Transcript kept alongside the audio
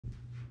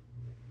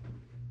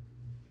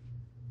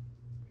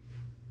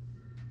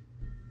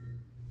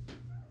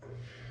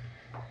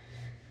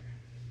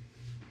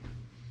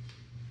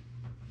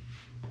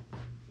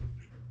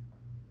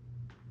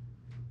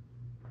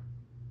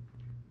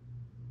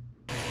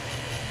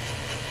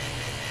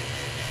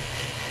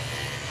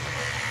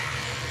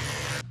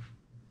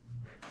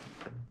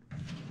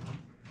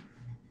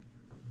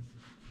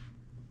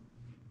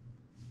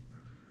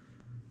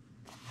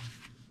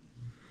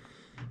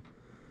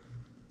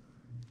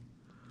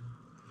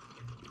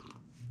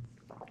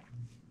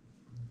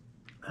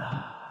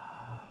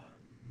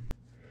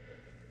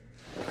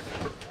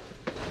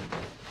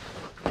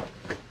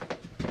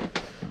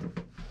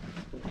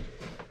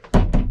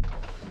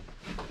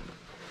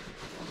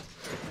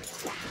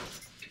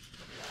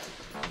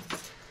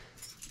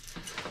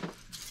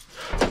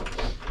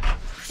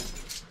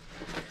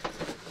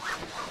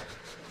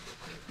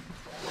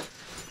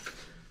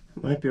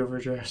might be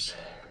overdressed.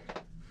 I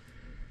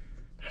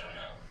don't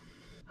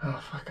know.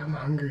 Oh fuck, I'm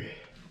hungry.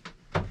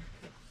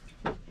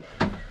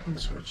 One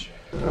switch.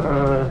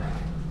 I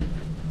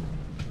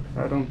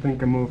don't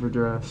think I'm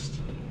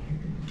overdressed.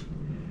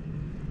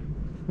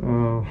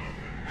 Oh,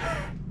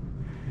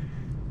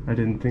 I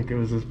didn't think it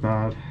was this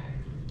bad.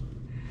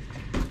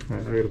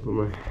 Alright, I gotta put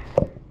my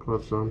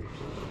gloves on.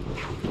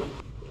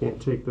 Can't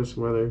take this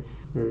weather,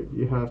 or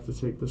you have to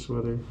take this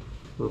weather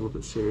a little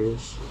bit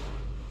serious.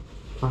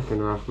 Fucking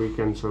rough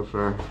weekend so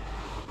far.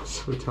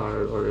 So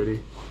tired already.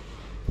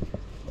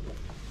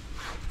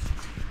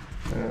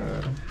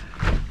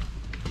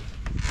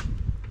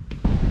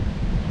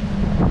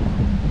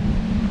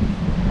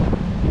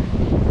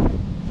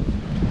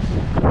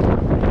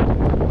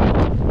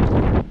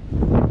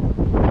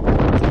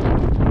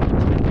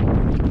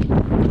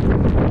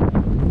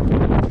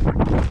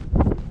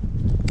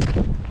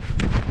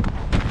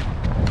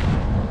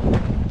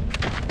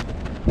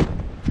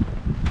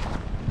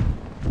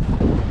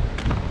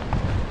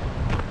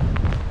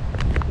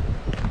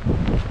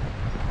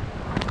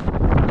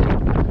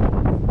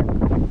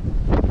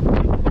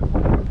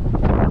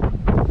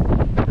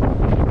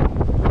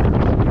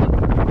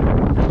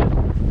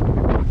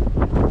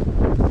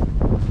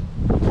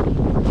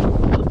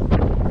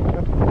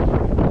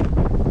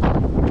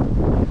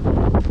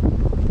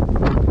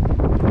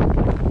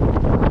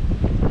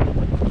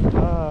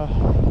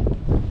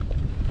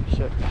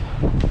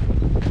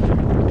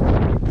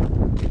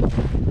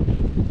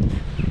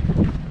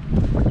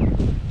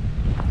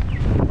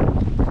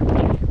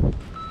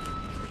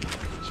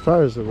 As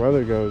far as the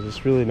weather goes,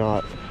 it's really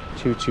not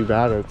too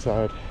bad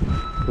outside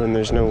when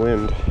there's no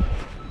wind.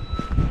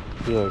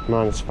 It'd be like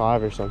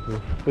 -5 or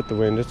something. With the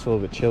wind, it's a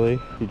little bit chilly.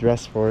 You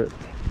dress for it.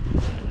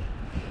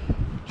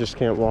 Just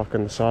can't walk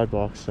on the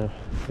sidewalk, so you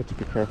have to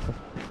be careful.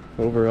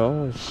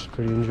 Overall, it's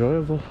pretty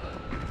enjoyable.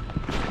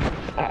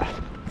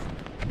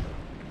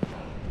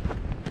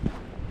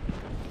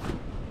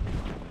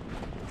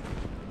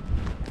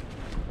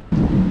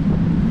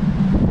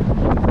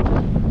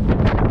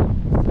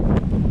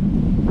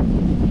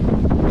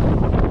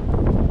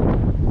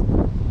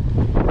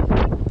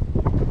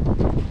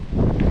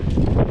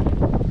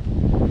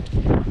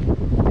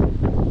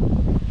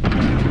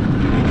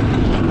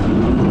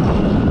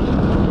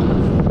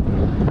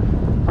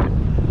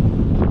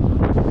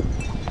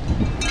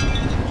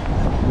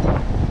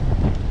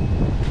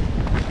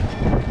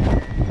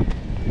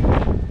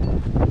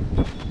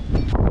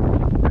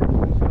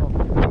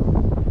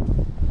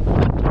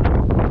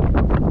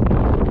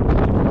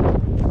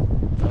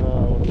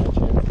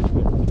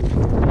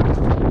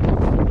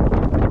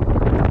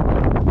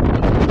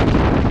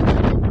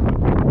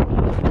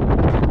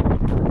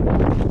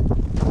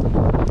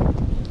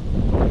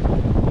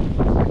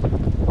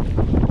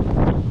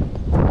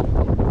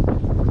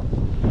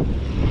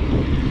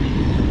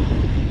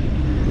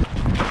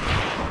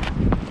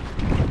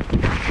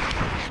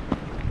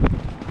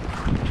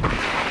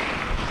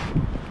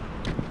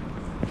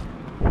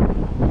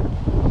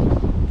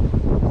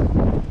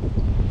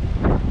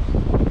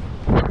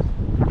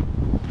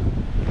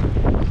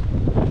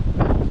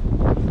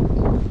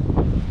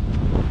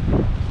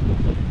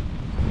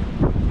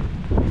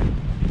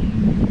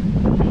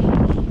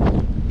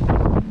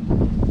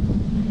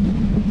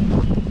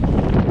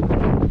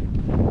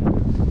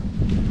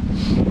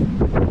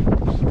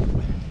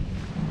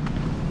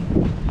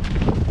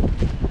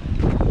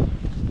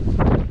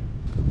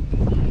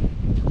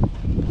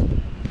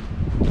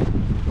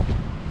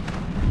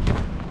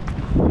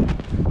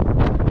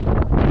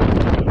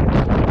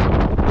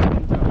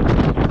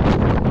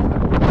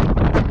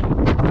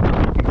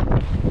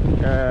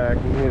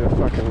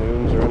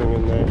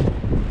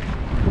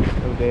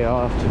 Day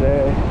off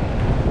today.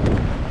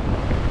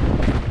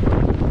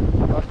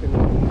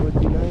 Fucking would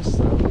be nice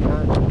though.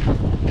 I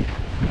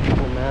can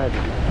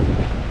imagine.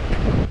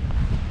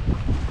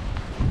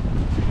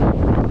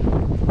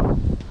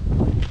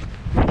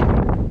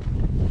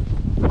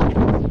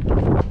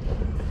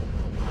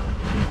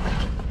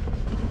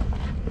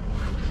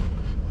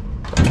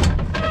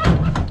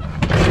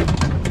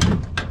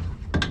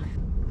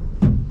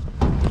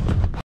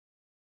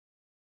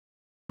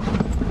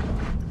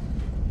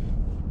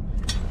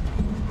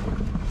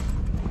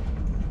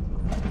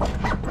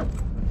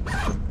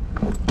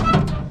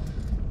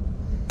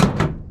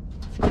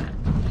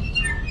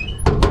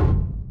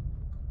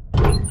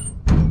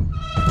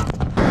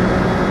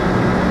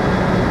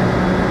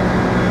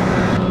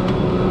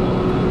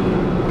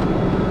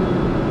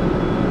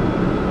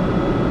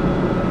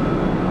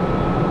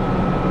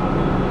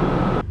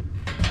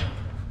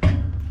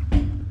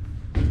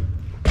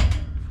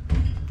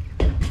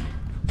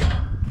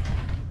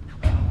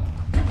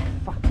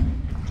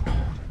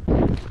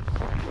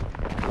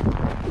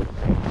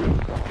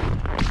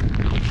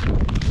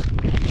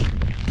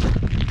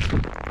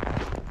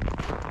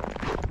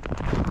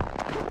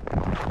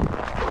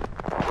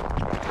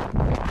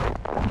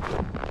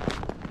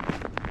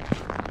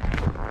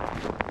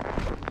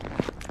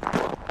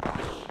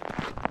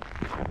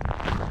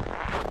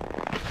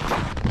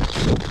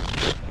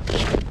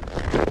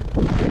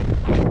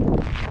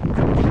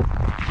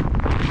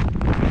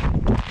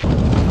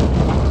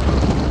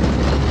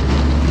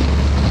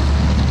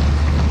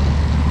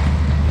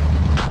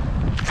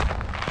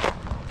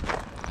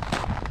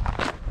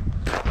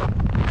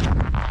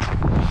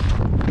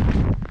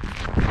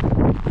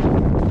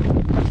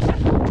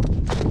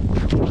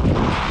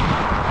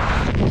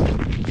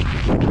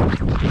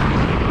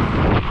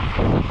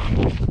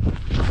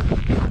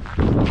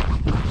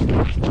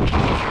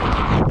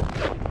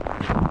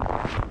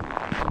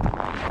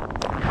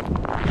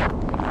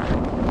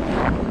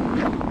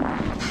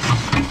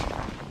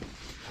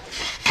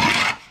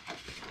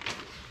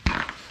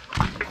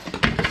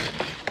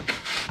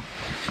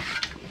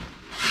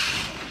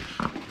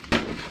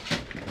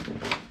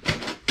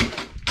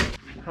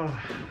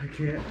 I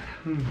can't.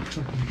 I'm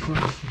fucking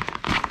close.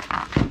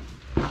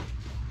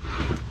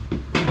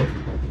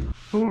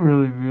 I won't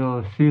really be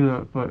able to see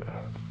that, but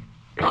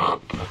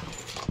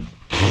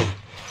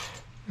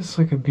it's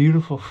like a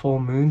beautiful full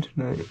moon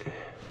tonight.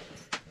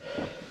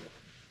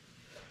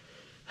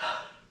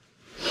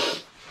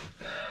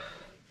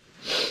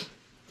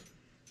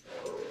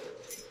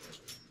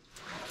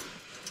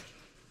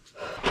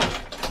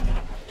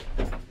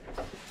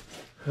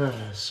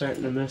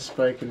 Starting to miss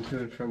biking to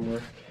and from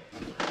work.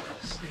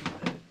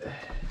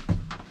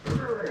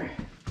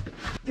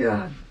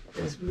 God,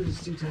 this boot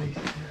is too tight.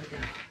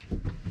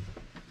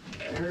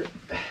 There we go.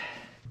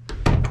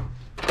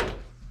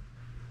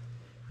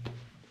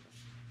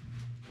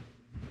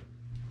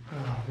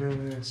 Oh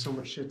man, there's so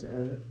much shit to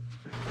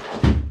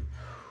edit.